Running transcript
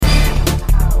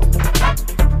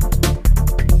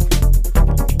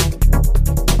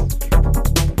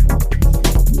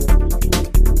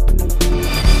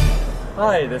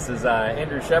this is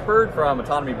Andrew Shepard from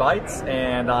Autonomy Bytes,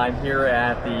 and I'm here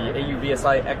at the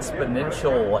AUVSI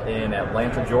Exponential in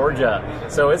Atlanta, Georgia.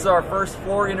 So it's our first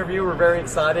floor interview. We're very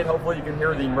excited. Hopefully you can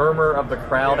hear the murmur of the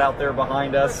crowd out there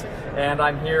behind us. And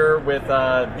I'm here with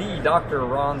the Dr.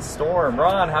 Ron Storm.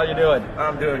 Ron, how you doing?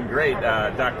 I'm doing great,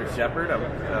 Dr. Shepard.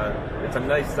 It's a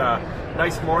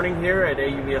nice morning here at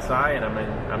AUVSI, and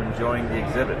I'm enjoying the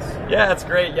exhibits. Yeah, it's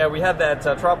great. Yeah, we had that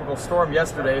tropical storm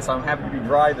yesterday, so I'm happy to be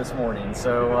dry this morning.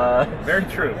 So very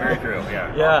true.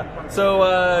 Yeah. Yeah. So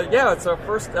it's our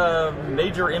first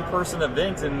major in-person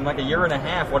event in like a year and a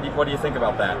half. What do you think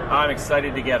about that? I'm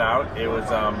excited to get out. It was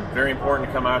very important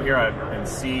to come out here and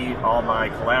see all my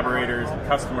collaborators and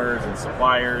customers and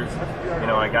suppliers. You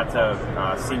know, I got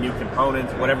to see new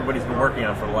components, what everybody's been working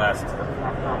on for the last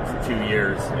 2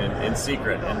 years in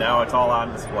secret, and now it's all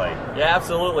on display. Yeah,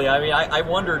 absolutely. I mean, I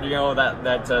wondered,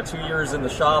 that 2 years in the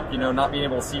shop, not being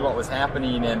able to see what was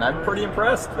happening, and I'm pretty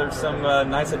impressed. There's some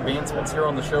nice advancements here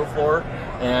on the show floor,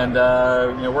 and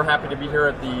we're happy to be here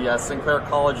at the Sinclair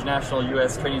College National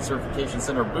U.S. Training Certification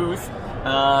Center booth.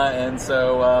 And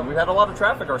so we've had a lot of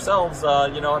traffic ourselves.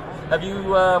 What have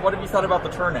you thought about the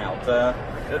turnout?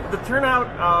 The turnout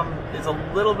is a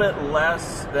little bit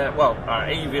less than,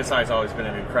 AUVSI has always been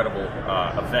an incredible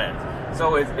event.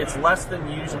 So it's less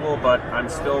than usual, but I'm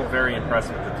still very impressed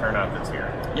with the turnout that's here.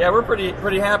 Yeah, we're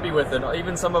pretty happy with it.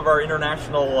 Even some of our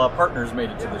international partners made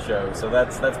it to the show, so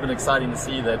that's been exciting to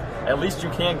see that at least you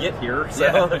can get here. So,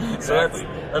 yeah, exactly. So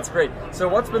that's great. So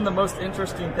what's been the most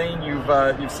interesting thing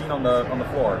you've seen on the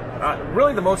floor?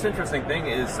 Really, the most interesting thing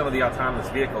is some of the autonomous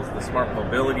vehicles, the smart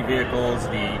mobility vehicles,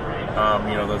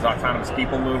 those autonomous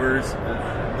people movers.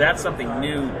 That's something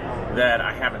new that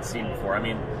I haven't seen before. I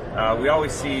mean, we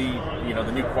always see,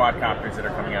 the new quadcopters that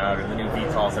are coming out and the new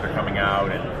VTOLs that are coming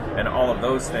out and all of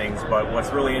those things. But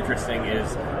what's really interesting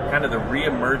is kind of the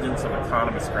reemergence of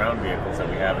autonomous ground vehicles that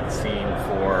we haven't seen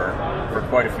for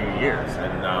quite a few years.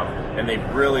 And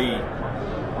they're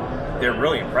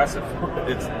really impressive.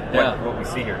 It's what we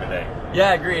see here today.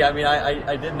 Yeah, I agree. I mean,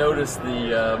 I did notice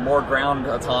the more ground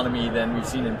autonomy than we've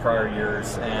seen in prior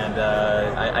years, and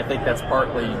I think that's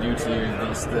partly due to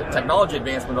the technology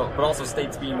advancement, but also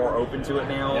states being more open to it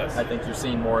now. Yes. I think you're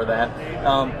seeing more of that.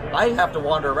 I have to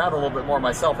wander around a little bit more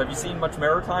myself. Have you seen much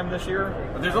maritime this year?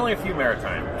 There's only a few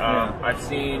maritime. I've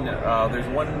seen, there's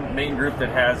one main group that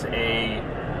has a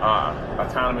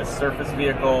autonomous surface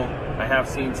vehicle. I have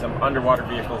seen some underwater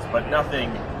vehicles, but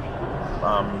nothing,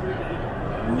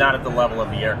 not at the level of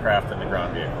the aircraft and the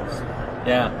ground vehicles.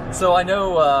 Yeah, so I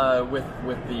know with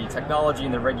the technology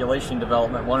and the regulation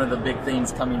development, one of the big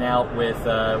things coming out with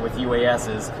UAS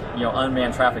is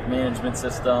unmanned traffic management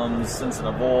systems, sense and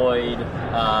avoid,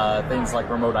 things like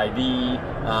remote ID.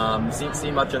 See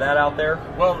much of that out there?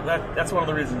 Well, that's one of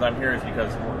the reasons I'm here is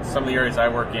because some of the areas I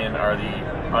work in are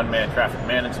the unmanned traffic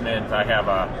management. I have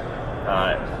a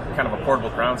kind of a portable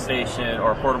ground station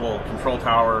or a portable control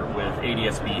tower with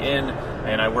ADS-B in,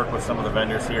 and I work with some of the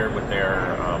vendors here with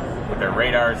their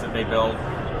radars that they build,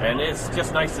 and it's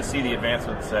just nice to see the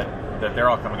advancements that they're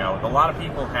all coming out with. A lot of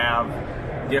people have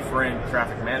different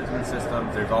traffic management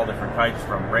systems. There's all different types,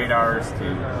 from radars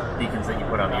to beacons that you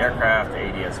put on the aircraft, to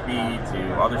ADS-B,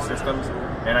 to other systems,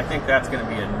 and I think that's going to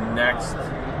be a next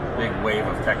big wave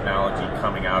of technology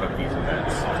coming out of these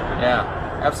events. Yeah.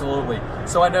 Absolutely.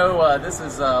 So I know this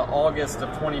is August of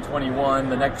 2021.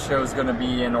 The next show is going to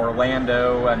be in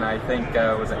Orlando, and I think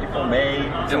was it April, May?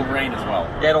 It'll rain as well.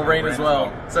 Yeah, it'll rain as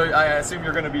well. So I assume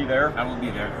you're going to be there. I will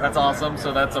be there. That's awesome.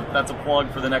 So that's a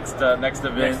plug for the next event. Next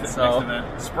event.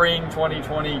 Spring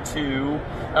 2022.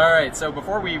 All right. So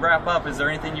before we wrap up, is there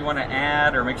anything you want to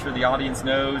add or make sure the audience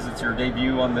knows it's your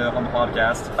debut on the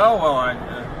podcast? Oh well, I'm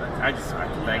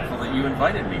thankful that you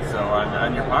invited me. So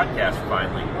on your podcast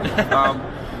finally.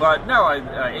 But no,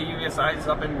 AUVSI is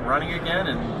up and running again,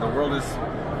 and the world is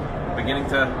beginning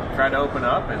to try to open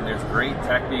up, and there's great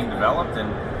tech being developed,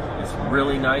 and it's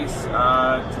really nice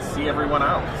to see everyone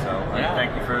out. So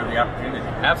thank you for the opportunity.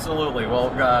 Absolutely. Well,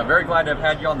 very glad to have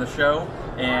had you on the show.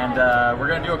 And we're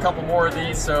going to do a couple more of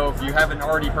these, so if you haven't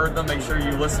already heard them, make sure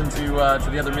you listen to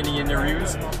the other mini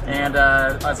interviews. And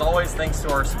as always, thanks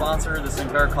to our sponsor, the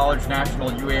Sinclair College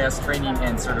National UAS Training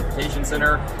and Certification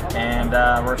Center. And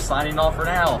we're signing off for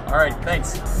now. All right,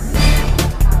 thanks.